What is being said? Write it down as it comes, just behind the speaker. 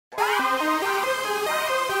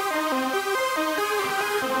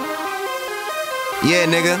Yeah,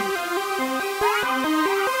 nigga.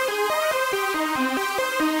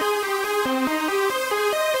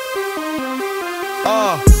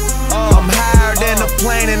 I'm higher than a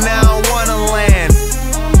plane and I don't wanna land.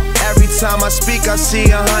 Every time I speak I see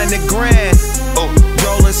 100 grand.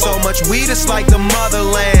 Rolling so much weed it's like the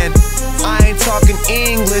motherland. I ain't talking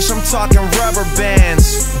English, I'm talking rubber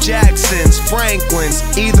bands. Jacksons, Franklins,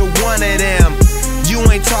 either one of them. You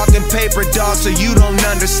ain't talking paper, dog, so you don't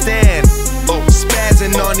understand.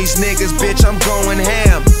 Spazzing on these niggas, bitch, I'm going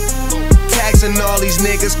ham. Taxing all these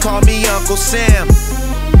niggas, call me Uncle Sam.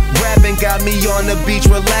 Rapping got me on the beach,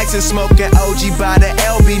 relaxing, smoking OG by the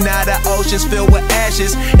LB. Now the ocean's filled with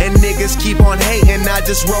ashes, and niggas keep on hating. I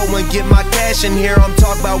just roll and get my cash in here. I'm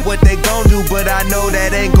talking about what they gon' do, but I know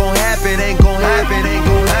that ain't gon' happen. Ain't gon' happen, ain't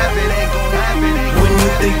gon' happen, ain't gon' happen. When you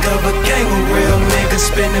think of a gang of real niggas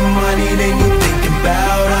spending money, then you thinking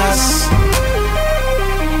about us.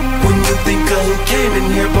 When you think of who came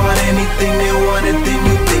in here, bought anything they wanted, then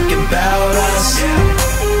you thinking about us.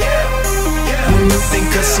 When you think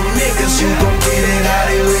of some niggas who gon' get it how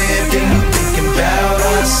they live, then you thinking about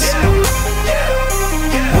us.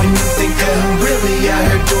 When you think of who really out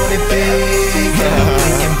here doing it big, then you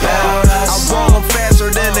thinking about us. I roll 'em faster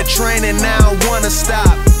than the train and I don't wanna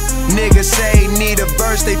stop. Niggas say need a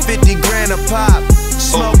verse, they 50 grand a pop.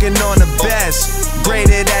 Smoking on the best,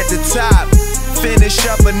 graded at the top. Finish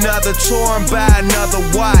up another tour and buy another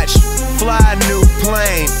watch. Fly a new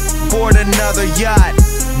plane, board another yacht.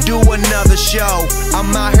 Do another show.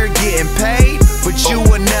 I'm out here getting paid, but you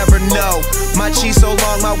would never know. My cheese so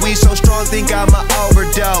long, my weed so strong, think I'ma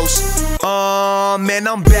overdose. Man,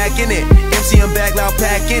 I'm back in it. MC, I'm back loud,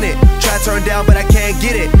 packing it. Try to turn down, but I can't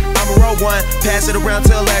get it. I'ma roll one, pass it around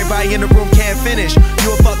till everybody in the room can't finish.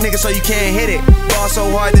 You a fuck nigga, so you can't hit it. Ball so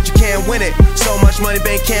hard that you can't win it. So much money,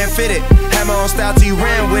 bank can't fit it. Had my own style till you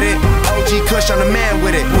ran with it. OG Kush, I'm the man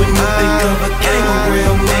with it. When you think of a gang of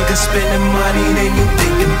real niggas spending money, then you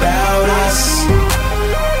thinking about us.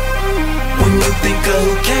 When you think of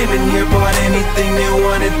who came in here, bought anything they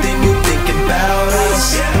wanted, then you thinking about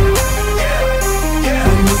us.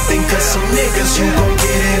 When you think of some niggas who gon'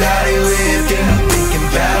 get it how they live, then you thinking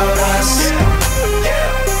about us.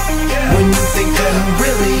 When you think of who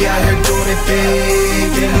really out here doing it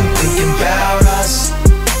big, then you thinking about us.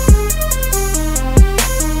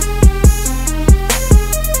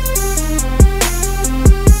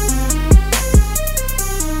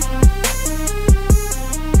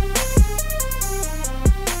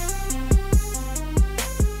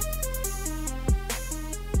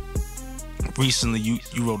 Recently, you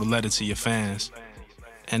wrote a letter to your fans,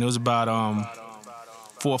 and it was about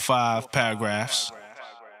 4 or 5 paragraphs,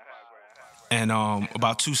 and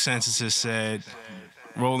about 2 sentences said,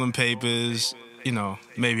 "Rolling papers, you know,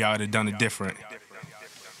 maybe I would have done it different."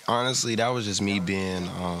 Honestly, that was just me being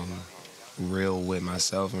real with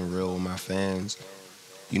myself and real with my fans.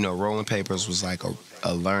 You know, rolling papers was like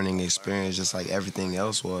a learning experience, just like everything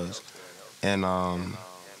else was, and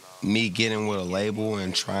me getting with a label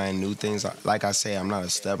and trying new things, like I say, I'm not a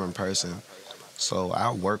stubborn person. So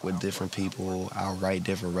I'll work with different people. I'll write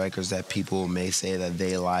different records that people may say that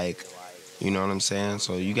they like. You know what I'm saying?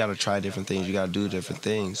 So you got to try different things. You got to do different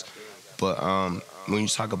things. But when you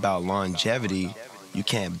talk about longevity, you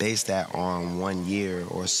can't base that on 1 year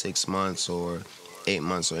or 6 months or 8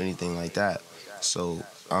 months or anything like that. So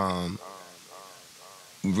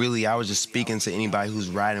really, I was just speaking to anybody who's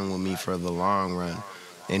riding with me for the long run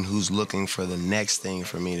and who's looking for the next thing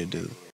for me to do.